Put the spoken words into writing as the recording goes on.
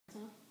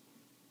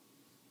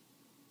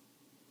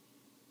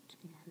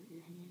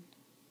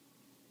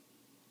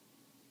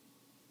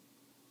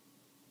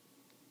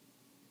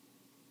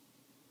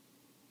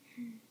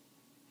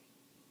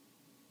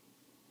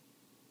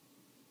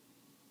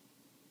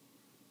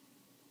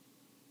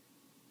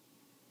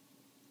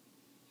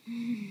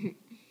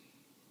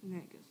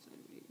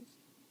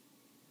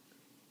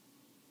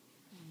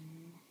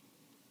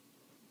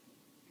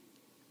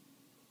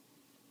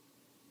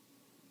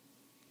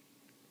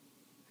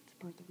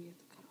part that we have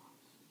to cut off.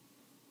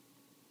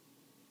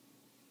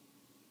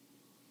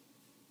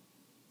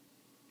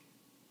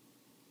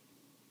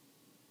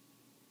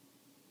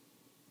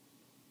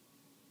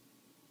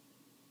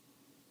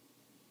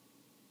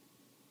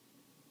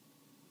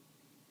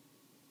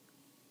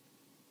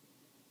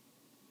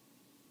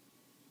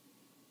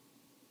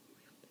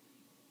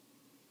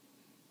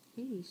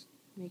 He's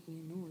making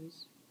a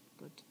noise,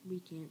 but we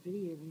can't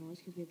video the noise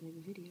because we have to make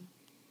a video.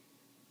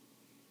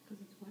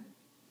 Because it's what?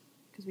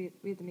 Because we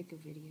have to make a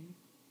video.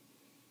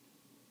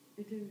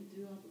 It's going to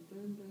do all the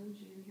boom booms.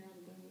 You're going to hear all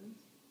the boom booms?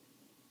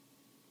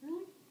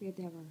 Really? We have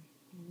to have our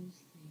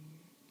noise thing.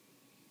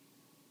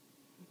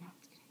 Oh, now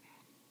it's getting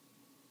bad.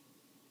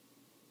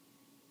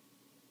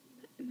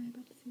 Am I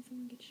about to see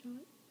someone get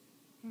shot?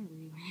 Not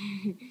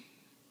really.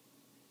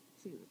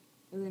 See,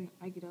 and then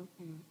I get up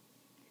and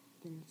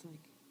then it's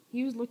like,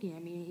 he was looking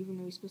at me even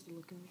though he's supposed to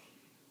look up.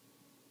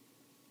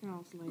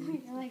 Now it's like...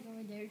 I like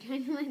over there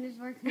trying to land this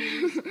work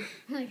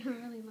like a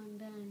really long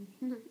time.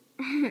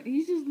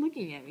 He's just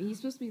looking at me. He's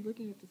supposed to be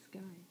looking at the sky.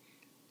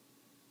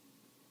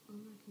 Oh,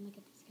 I can look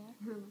at the sky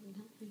for a long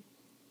time.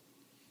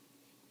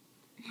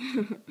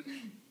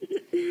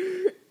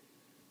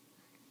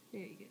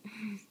 There you go.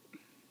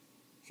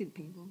 See the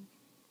paintball?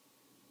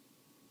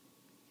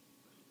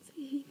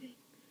 See anything?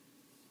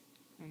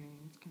 I know,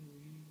 it's kind of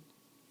weird.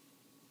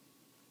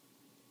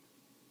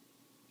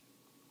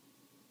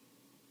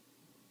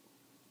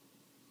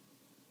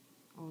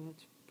 Oh,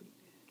 that's pretty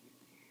bad right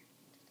there.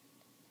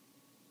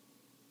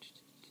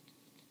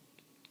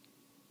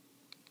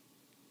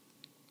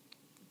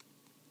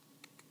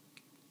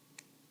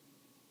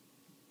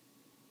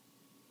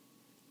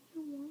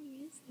 How long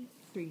is this?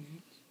 3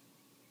 minutes.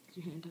 Is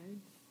your hand tired?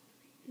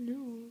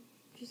 No,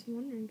 just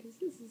wondering because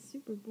this is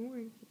super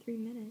boring for 3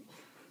 minutes.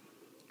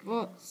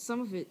 Well,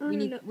 some of it, Oh, we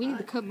no, need no, we need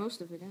to cut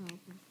most of it out.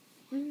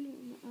 I don't even know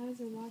what my eyes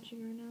are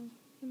watching right now.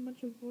 A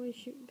bunch of boys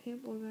shooting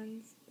paintball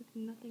guns with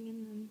nothing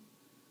in them.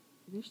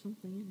 There's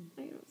something in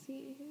I don't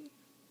see anything.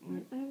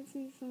 it. I haven't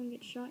seen someone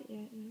get shot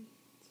yet, and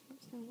it's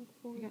something to look I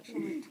forward got to.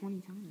 shot like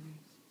 20 times.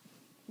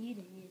 You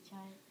didn't get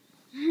shot.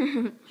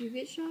 Did you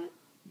get shot?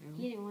 No.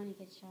 You didn't want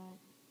to get shot.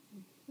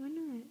 Why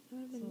not? That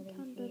would have been So a they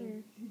ton should.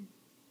 better.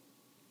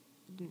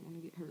 I didn't want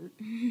to get hurt.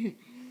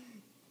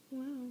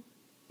 Wow.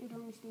 It would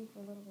only sting for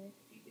a little bit.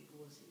 You big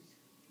wussies.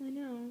 I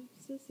know.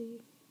 Sissy.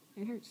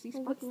 It hurts. See,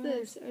 Well, what's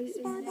sparklers. this? Is this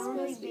Sparklers.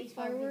 supposed to be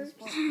fireworks?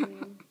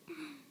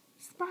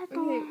 Sparklers.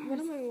 Okay, what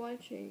am I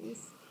watching?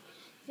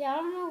 See, I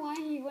don't know why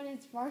you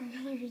wanted sparklers.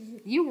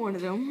 You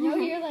wanted them. No,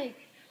 you're like,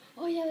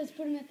 oh yeah, let's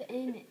put them at the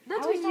end.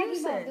 That's I was what you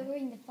talking said. about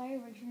doing the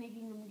fireworks,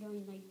 making them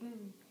going like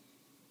boom.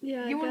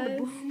 Yeah, You wanted guys,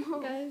 to blow 'em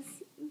up. guys,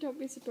 don't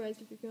be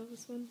surprised if you fail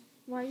this one.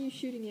 Why are you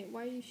shooting it?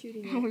 Why are you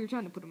shooting we it? were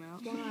trying to put them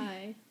out.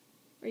 Why?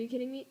 Are you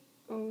kidding me?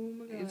 Oh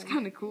my god. It's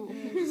kind of cool.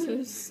 That's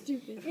so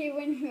stupid. It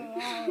wouldn't go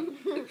out.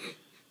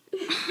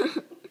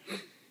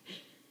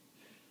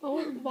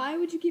 Oh, why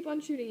would you keep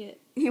on shooting it?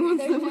 He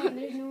wants There's them.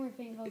 no more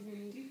paintballs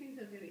in it.